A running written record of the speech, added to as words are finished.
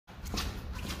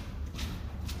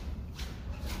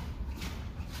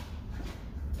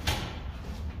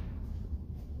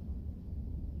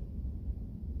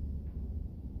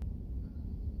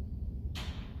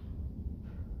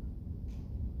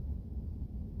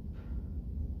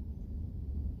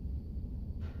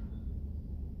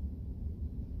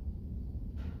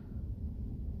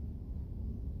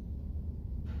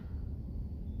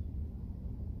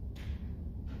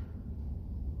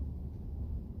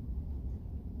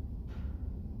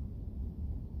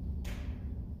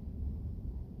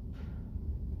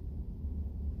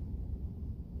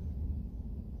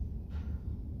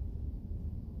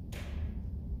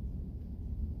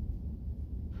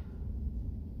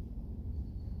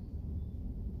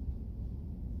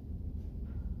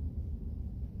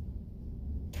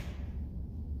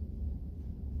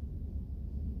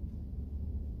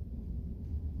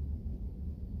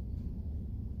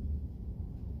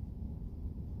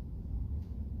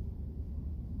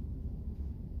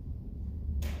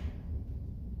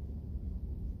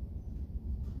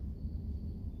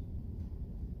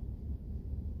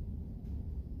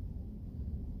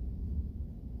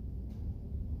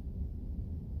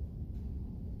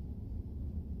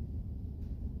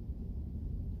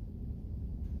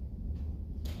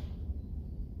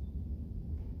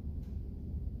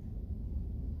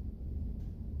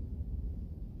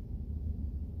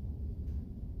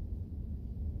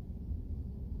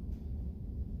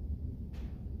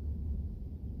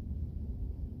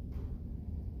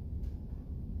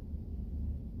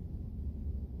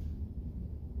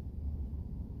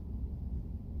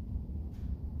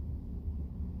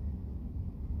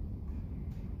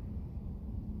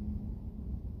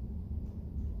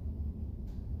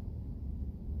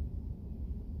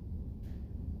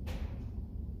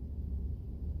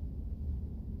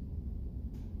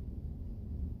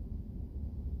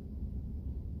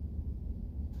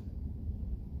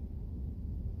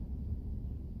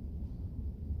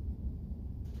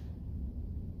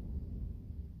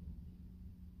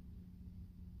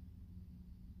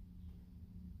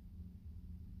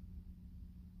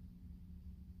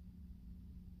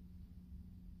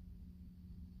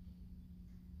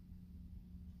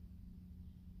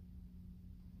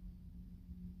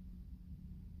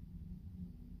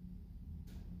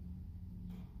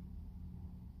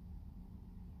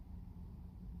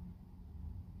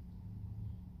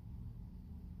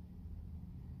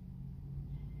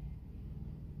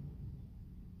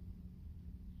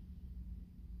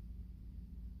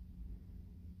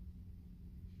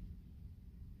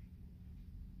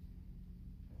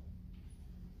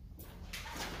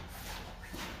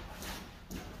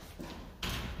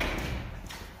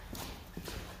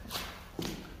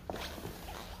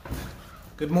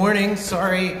Good morning.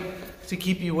 Sorry to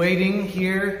keep you waiting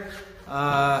here.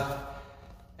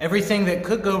 Everything that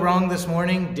could go wrong this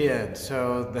morning did.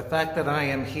 So the fact that I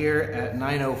am here at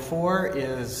 9:04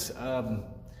 is a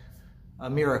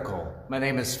miracle. My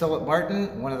name is Philip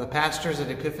Martin, one of the pastors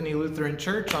at Epiphany Lutheran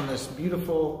Church on this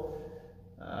beautiful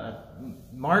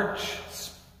March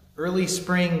early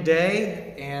spring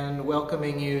day, and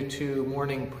welcoming you to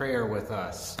morning prayer with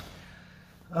us.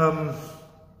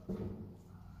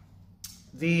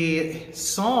 The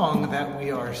song that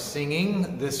we are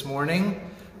singing this morning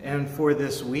and for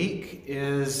this week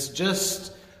is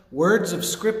just words of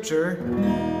Scripture.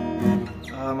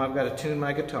 I've got to tune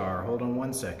my guitar. Hold on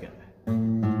one second.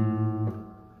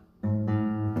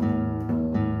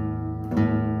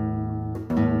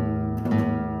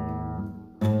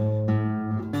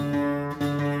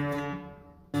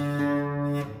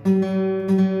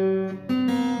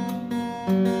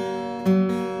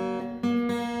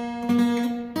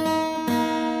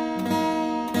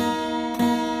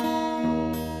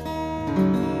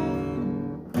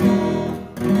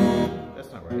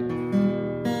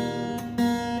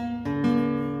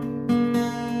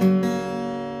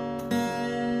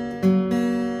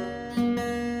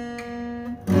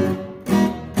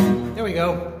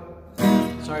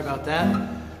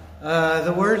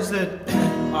 The words that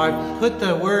I put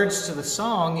the words to the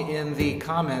song in the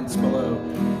comments below.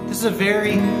 This is a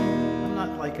very, I'm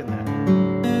not liking that.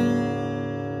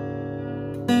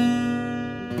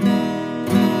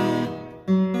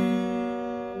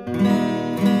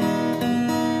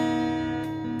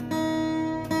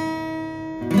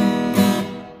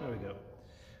 There we go.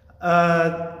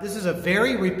 This is a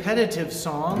very repetitive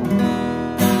song.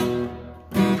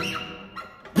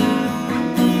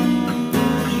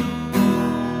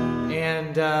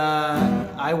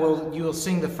 You will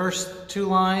sing the first two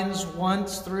lines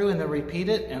once through and then repeat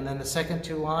it, and then the second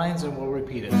two lines and we'll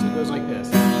repeat it. So it goes like this.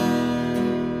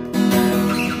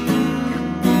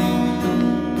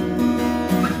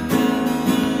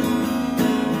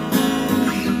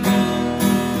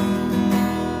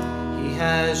 He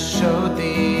has showed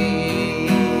thee,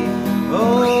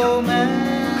 oh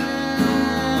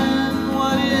man,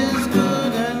 what is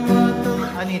good and what the...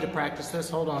 I need to practice this.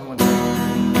 Hold on one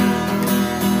second.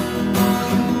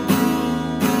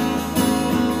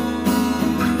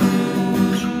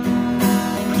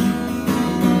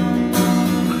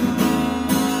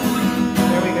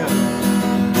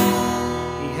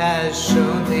 Has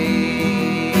shown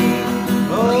thee,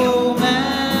 oh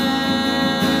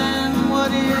man,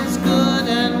 what is good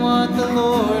and what the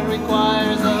Lord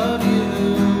requires of you.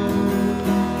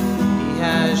 He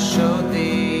has showed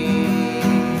thee,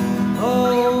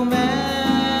 oh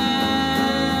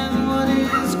man, what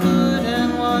is good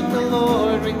and what the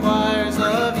Lord requires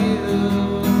of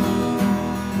you.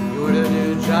 You're to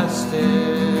do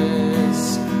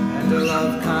justice and to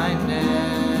love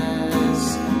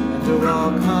kindness, to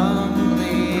walk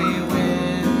humbly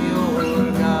with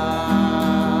your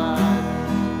God.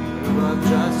 You love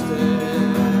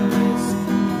justice,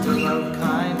 to love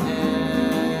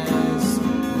kindness,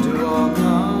 to walk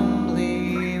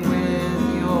humbly with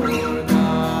your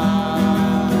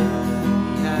God.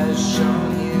 He has shown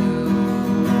you,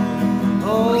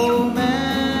 oh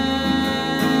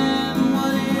man,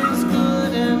 what is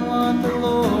good and what the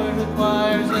Lord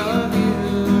requires of you.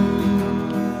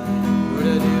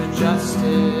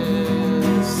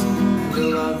 Justice, to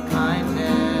love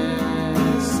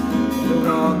kindness, to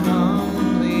walk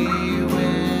humbly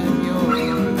with your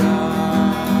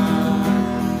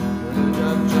God. To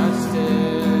love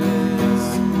justice,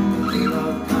 to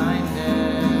love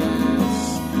kindness,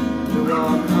 to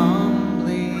walk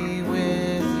humbly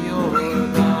with your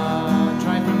God.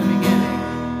 Try from the beginning.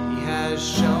 He has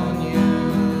shown you,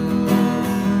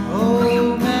 oh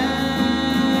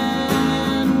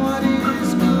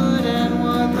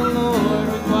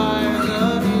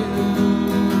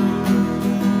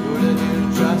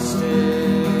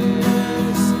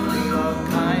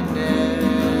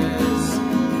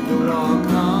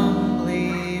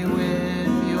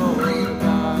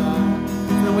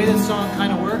song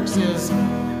kind of works is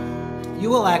you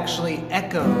will actually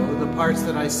echo the parts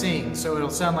that I sing. So it'll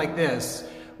sound like this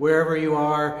wherever you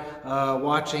are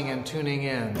watching and tuning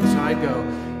in. So I'd go,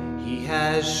 he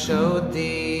has showed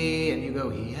thee, and you go,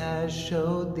 he has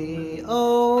showed thee,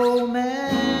 oh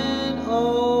man,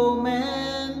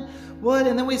 what?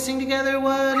 And then we sing together,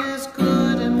 what is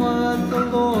good and what the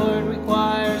Lord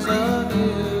requires of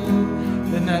you.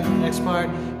 Then that next part,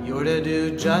 you're to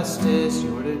do justice,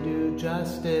 you're to do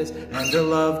justice, and to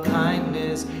love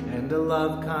kindness, and to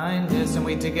love kindness, and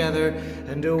we together,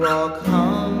 and to walk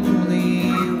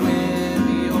humbly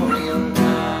with your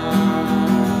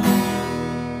God.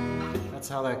 That's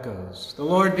how that goes. The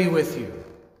Lord be with you.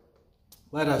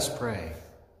 Let us pray.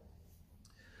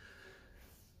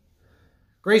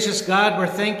 Gracious God, we're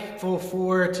thankful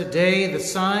for today, the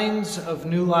signs of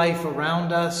new life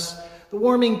around us, the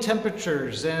warming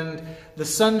temperatures and the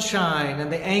sunshine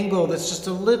and the angle that's just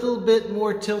a little bit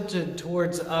more tilted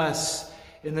towards us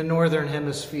in the northern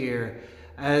hemisphere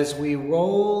as we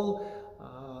roll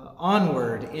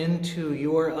onward into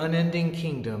your unending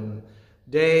kingdom,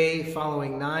 day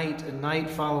following night and night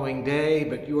following day,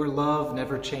 but your love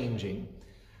never changing.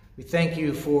 We thank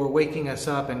you for waking us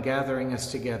up and gathering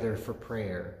us together for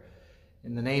prayer.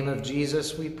 In the name of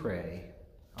Jesus we pray.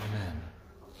 Amen.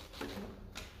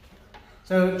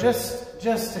 So just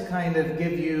to kind of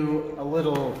give you a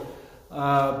little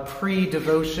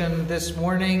pre-devotion this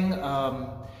morning,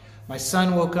 my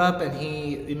son woke up and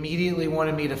he immediately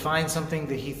wanted me to find something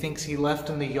that he thinks he left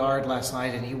in the yard last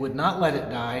night, and he would not let it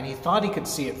die, and he thought he could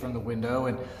see it from the window.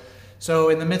 And so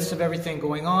in the midst of everything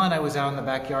going on, I was out in the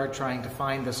backyard trying to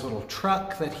find this little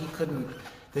truck that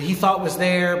he thought was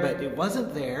there, but it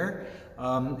wasn't there.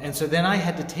 And so then I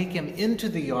had to take him into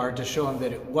the yard to show him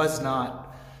that it was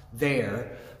not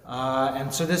there.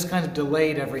 And so this kind of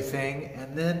delayed everything.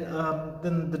 And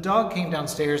then the dog came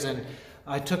downstairs, and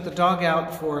I took the dog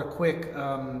out for a quick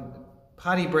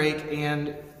potty break,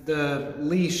 and the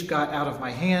leash got out of my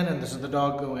hand, and so the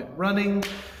dog went running.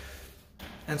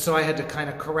 And so I had to kind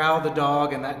of corral the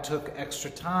dog, and that took extra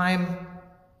time.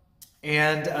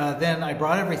 And then I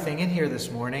brought everything in here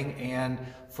this morning, and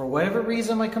for whatever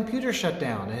reason, my computer shut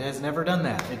down. It has never done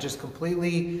that. It just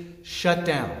completely shut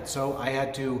down. So I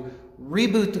had to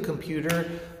reboot the computer,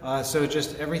 so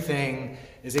just everything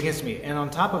is against me. And on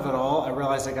top of it all, I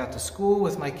realized I got to school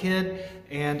with my kid,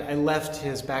 and I left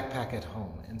his backpack at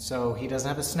home. And so he doesn't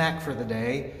have a snack for the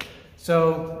day.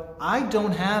 So I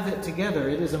don't have it together.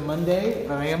 It is a Monday,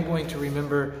 but I am going to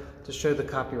remember to show the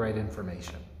copyright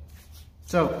information.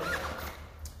 So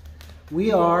you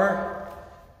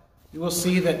will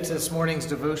see that this morning's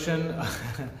devotion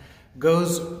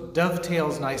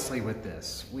dovetails nicely with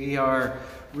this. We are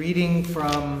reading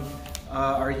from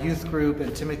our youth group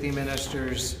and Timothy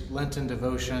Ministers' Lenten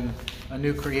devotion, A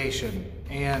New Creation.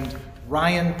 And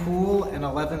Ryan Poole, an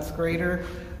 11th grader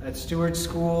at Stewart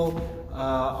School,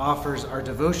 offers our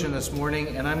devotion this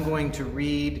morning, and I'm going to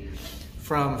read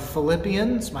from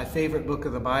Philippians, my favorite book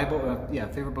of the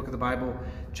Bible,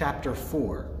 chapter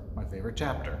 4, my favorite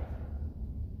chapter.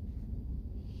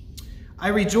 I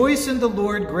rejoice in the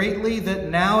Lord greatly that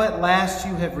now at last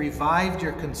you have revived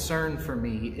your concern for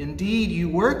me. Indeed, you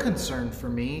were concerned for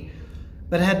me,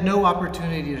 but had no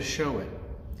opportunity to show it.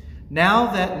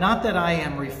 Now that, not that I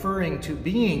am referring to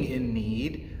being in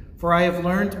need, for I have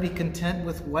learned to be content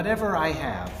with whatever I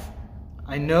have.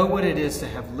 I know what it is to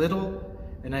have little,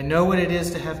 and I know what it is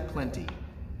to have plenty.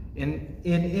 In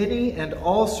any and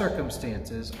all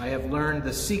circumstances, I have learned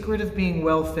the secret of being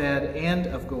well-fed and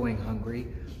of going hungry,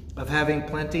 of having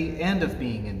plenty and of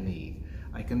being in need.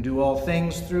 I can do all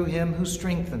things through him who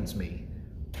strengthens me.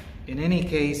 In any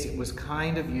case, it was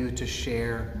kind of you to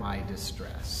share my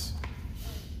distress.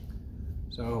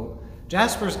 So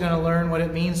Jasper's going to learn what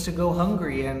it means to go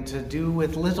hungry and to do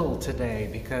with little today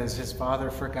because his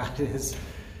father forgot his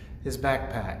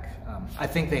backpack. I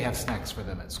think they have snacks for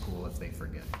them at school if they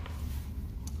forget.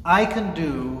 I can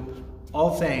do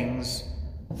all things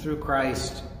through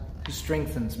Christ who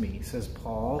strengthens me, says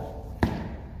Paul,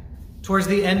 towards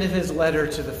the end of his letter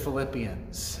to the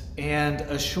Philippians, and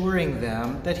assuring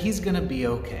them that he's going to be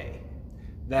okay,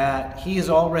 that he has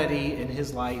already in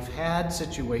his life had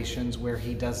situations where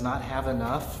he does not have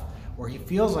enough, or he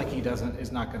feels like he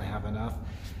is not going to have enough,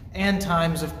 and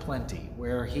times of plenty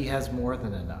where he has more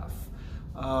than enough.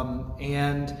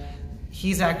 And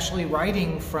he's actually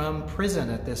writing from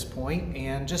prison at this point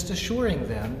and just assuring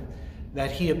them that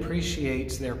he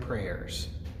appreciates their prayers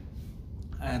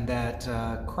and that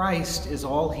Christ is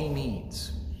all he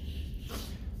needs.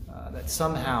 That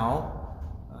somehow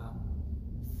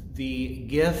the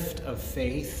gift of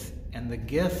faith and the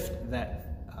gift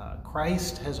that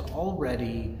Christ has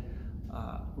already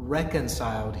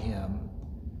reconciled him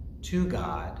to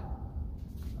God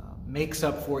makes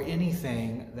up for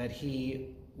anything that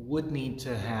he would need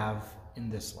to have in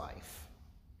this life.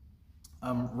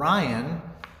 Ryan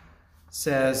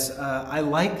says, I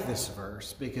like this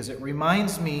verse because it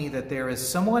reminds me that there is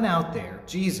someone out there,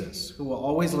 Jesus, who will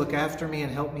always look after me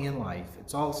and help me in life.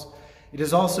 It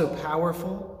is also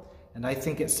powerful, and I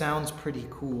think it sounds pretty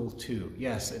cool too.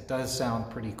 Yes, it does sound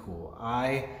pretty cool.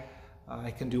 I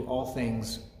can do all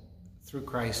things through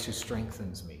Christ who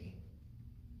strengthens me.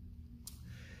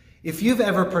 If you've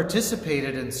ever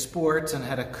participated in sports and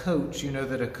had a coach, you know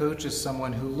that a coach is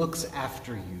someone who looks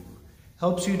after you,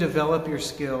 helps you develop your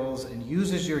skills, and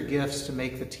uses your gifts to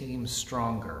make the team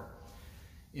stronger.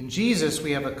 In Jesus, we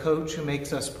have a coach who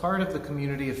makes us part of the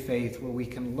community of faith where we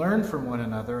can learn from one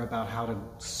another about how to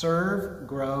serve,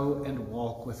 grow, and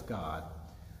walk with God.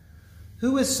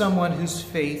 Who is someone whose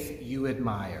faith you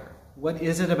admire? What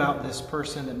is it about this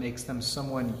person that makes them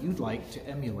someone you'd like to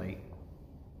emulate?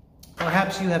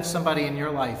 Perhaps you have somebody in your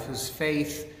life whose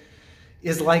faith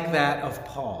is like that of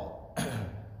Paul.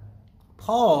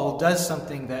 Paul does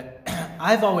something that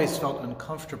I've always felt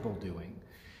uncomfortable doing,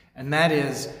 and that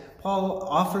is Paul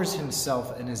offers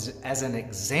himself as an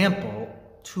example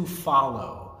to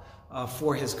follow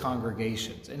for his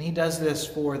congregations. And he does this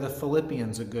for the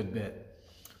Philippians a good bit.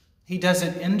 He does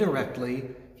it indirectly.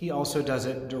 He also does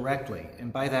it directly.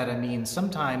 And by that I mean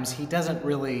sometimes he doesn't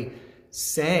really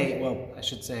say, well, I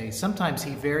should say, sometimes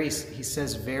he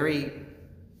says very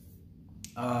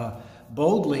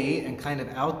boldly and kind of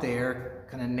out there,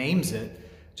 kind of names it,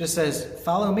 just says,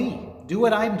 follow me, do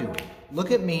what I'm doing.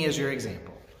 Look at me as your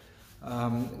example.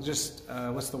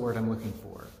 What's the word I'm looking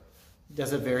for? He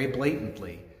does it very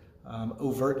blatantly,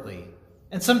 overtly.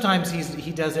 And sometimes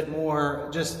he does it more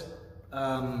just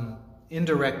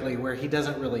indirectly, where he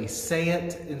doesn't really say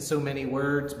it in so many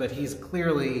words, but he's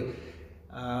clearly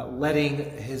letting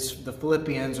the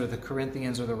Philippians or the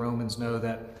Corinthians or the Romans know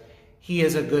that he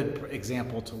is a good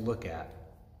example to look at.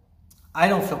 I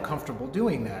don't feel comfortable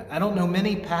doing that. I don't know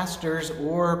many pastors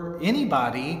or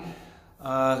anybody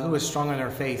who is strong in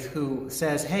their faith who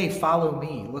says, hey, follow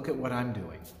me, look at what I'm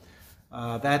doing.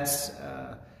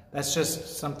 That's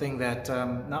just something that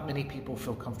not many people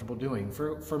feel comfortable doing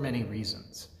for many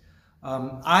reasons.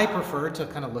 I prefer to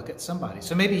kind of look at somebody.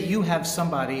 So maybe you have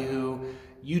somebody who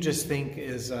you just think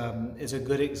is a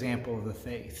good example of the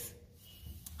faith.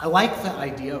 I like the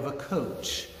idea of a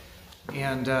coach.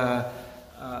 And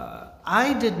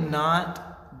I did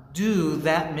not do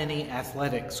that many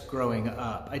athletics growing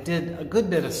up. I did a good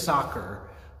bit of soccer,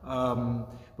 but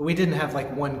we didn't have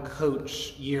like one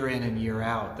coach year in and year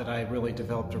out that I really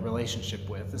developed a relationship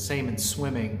with. The same in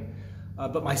swimming.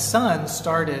 But my son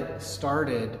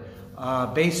started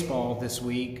baseball this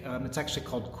week. It's actually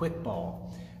called Quickball.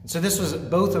 And so this was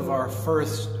both of our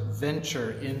first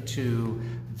venture into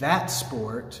that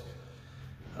sport,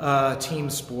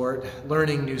 team sport,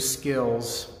 learning new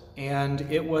skills. And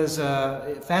it was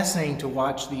fascinating to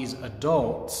watch these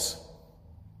adults,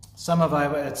 some of,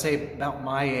 I'd say, about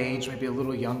my age, maybe a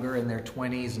little younger, in their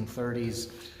 20s and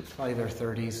 30s, probably their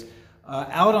 30s,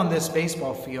 out on this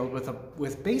baseball field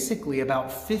with basically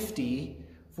about 40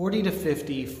 to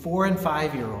 50 4- and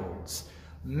 5-year-olds,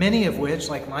 many of which,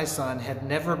 like my son, had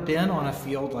never been on a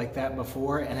field like that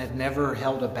before and had never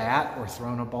held a bat or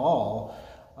thrown a ball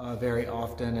very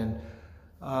often.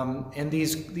 And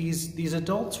these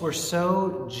adults were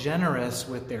so generous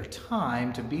with their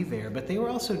time to be there, but they were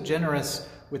also generous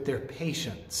with their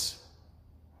patience.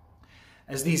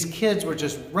 As these kids were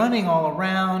just running all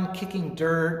around, kicking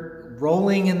dirt,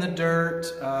 rolling in the dirt,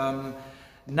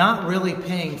 not really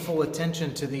paying full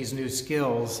attention to these new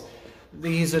skills,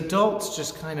 these adults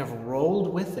just kind of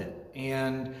rolled with it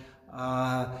and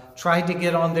tried to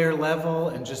get on their level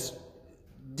and just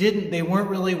they weren't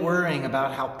really worrying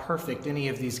about how perfect any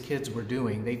of these kids were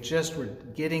doing. They just were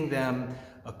getting them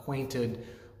acquainted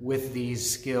with these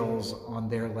skills on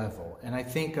their level. And I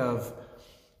think of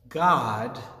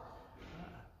God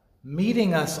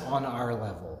meeting us on our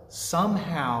level,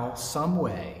 somehow, some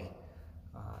way,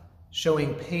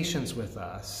 showing patience with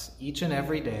us each and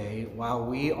every day while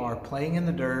we are playing in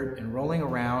the dirt and rolling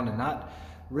around and not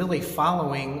really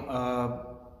following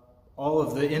all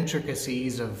of the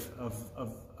intricacies of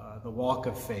the walk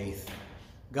of faith.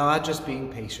 God just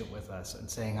being patient with us and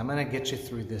saying, I'm going to get you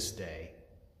through this day.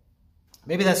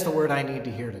 Maybe that's the word I need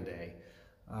to hear today,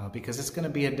 because it's going to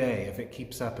be a day if it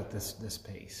keeps up at this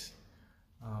pace.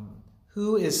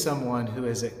 Who is someone who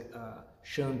has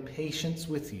shown patience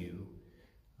with you,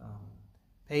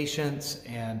 patience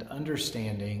and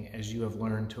understanding as you have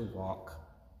learned to walk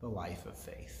the life of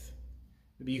faith?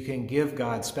 Maybe you can give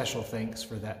God special thanks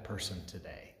for that person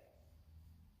today.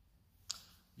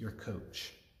 Your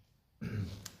coach.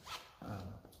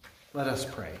 Let us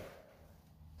pray.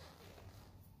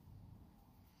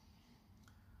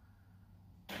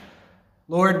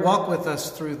 Lord, walk with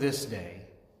us through this day.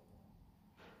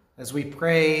 As we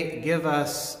pray, give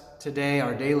us today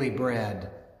our daily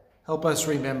bread. Help us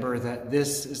remember that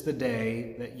this is the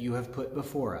day that you have put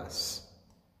before us.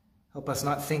 Help us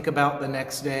not think about the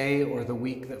next day or the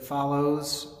week that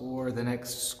follows or the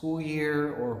next school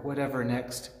year or whatever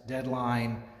next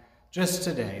deadline just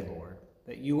today, Lord,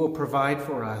 that you will provide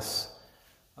for us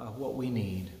what we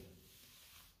need.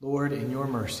 Lord, in your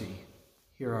mercy,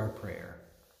 hear our prayer.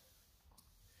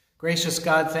 Gracious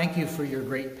God, thank you for your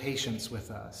great patience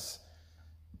with us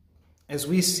as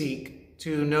we seek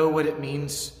to know what it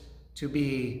means to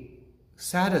be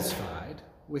satisfied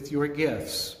with your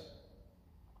gifts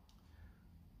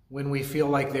when we feel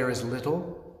like there is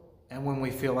little and when we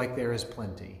feel like there is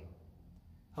plenty.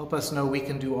 Help us know we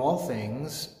can do all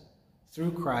things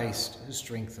through Christ who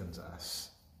strengthens us.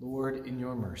 Lord, in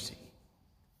your mercy,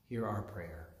 hear our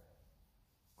prayer.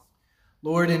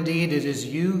 Lord, indeed, it is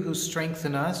you who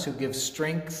strengthen us, who give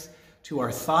strength to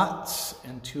our thoughts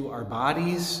and to our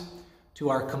bodies, to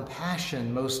our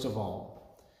compassion most of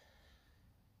all.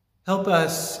 Help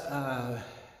us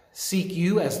seek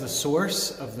you as the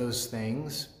source of those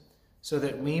things so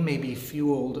that we may be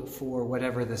fueled for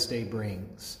whatever this day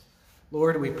brings.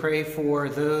 Lord, we pray for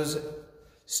those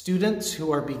students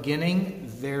who are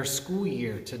beginning their school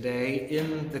year today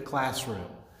in the classroom.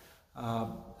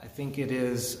 I think it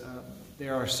is,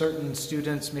 there are certain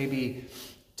students, maybe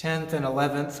 10th and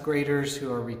 11th graders,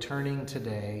 who are returning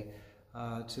today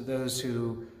for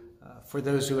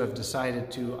those who have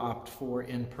decided to opt for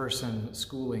in-person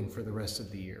schooling for the rest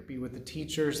of the year. Be with the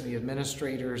teachers and the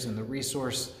administrators and the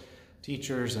resource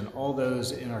teachers and all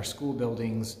those in our school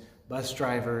buildings, bus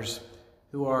drivers,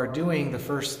 who are doing the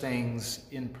first things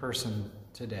in person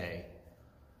today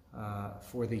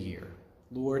for the year.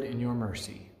 Lord, in your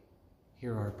mercy,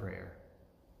 hear our prayer.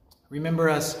 Remember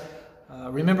us.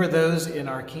 Remember those in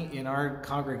our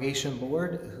congregation,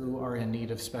 Lord, who are in need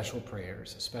of special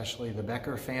prayers, especially the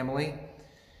Becker family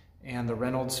and the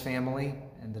Reynolds family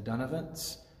and the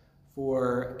Donovans,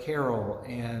 for Carol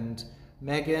and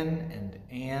Megan and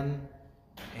Anne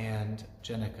and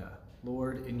Jenica.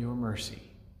 Lord, in your mercy,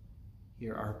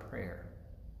 hear our prayer.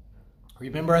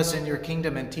 Remember us in your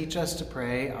kingdom and teach us to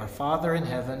pray, Our Father in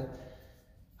heaven,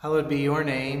 hallowed be your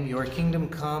name, your kingdom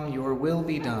come, your will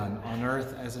be done on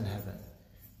earth as in heaven.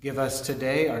 Give us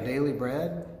today our daily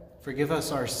bread. Forgive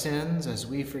us our sins as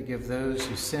we forgive those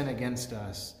who sin against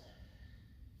us.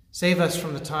 Save us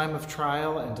from the time of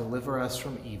trial and deliver us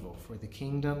from evil. For the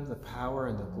kingdom, the power,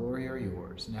 and the glory are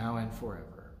yours, now and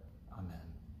forever. Amen.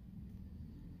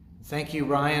 Thank you,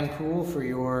 Ryan Poole, for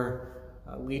your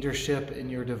leadership in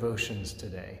your devotions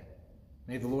today.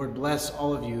 May the Lord bless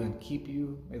all of you and keep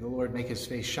you. May the Lord make his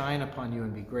face shine upon you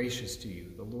and be gracious to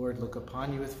you. The Lord look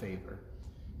upon you with favor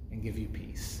and give you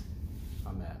peace.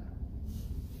 Amen.